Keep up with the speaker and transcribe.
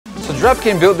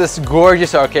Drupkin built this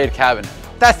gorgeous arcade cabinet.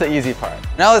 That's the easy part.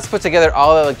 Now let's put together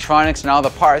all the electronics and all the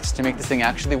parts to make this thing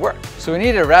actually work. So we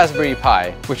need a Raspberry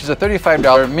Pi, which is a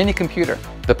 $35 mini computer.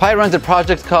 The Pi runs a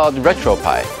project called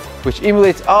RetroPie, which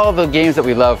emulates all the games that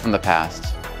we love from the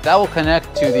past. That will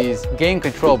connect to these game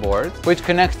control boards, which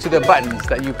connects to the buttons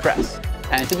that you press,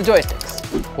 and to the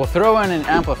joysticks. We'll throw in an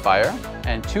amplifier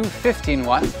and two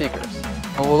 15-watt speakers.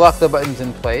 And we'll lock the buttons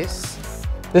in place.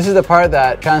 This is the part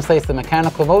that translates the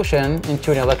mechanical motion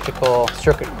into an electrical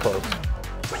circuit close.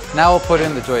 Now we'll put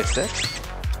in the joystick.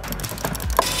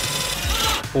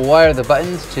 We'll wire the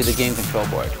buttons to the game control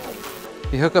board.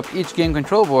 We hook up each game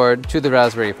control board to the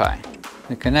Raspberry Pi.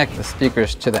 We connect the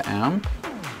speakers to the amp.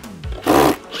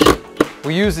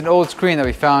 We used an old screen that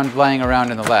we found lying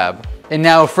around in the lab. And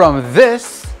now from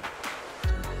this,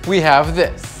 we have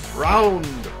this. Round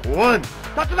one.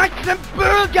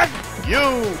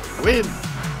 You win.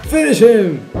 Finish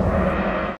him!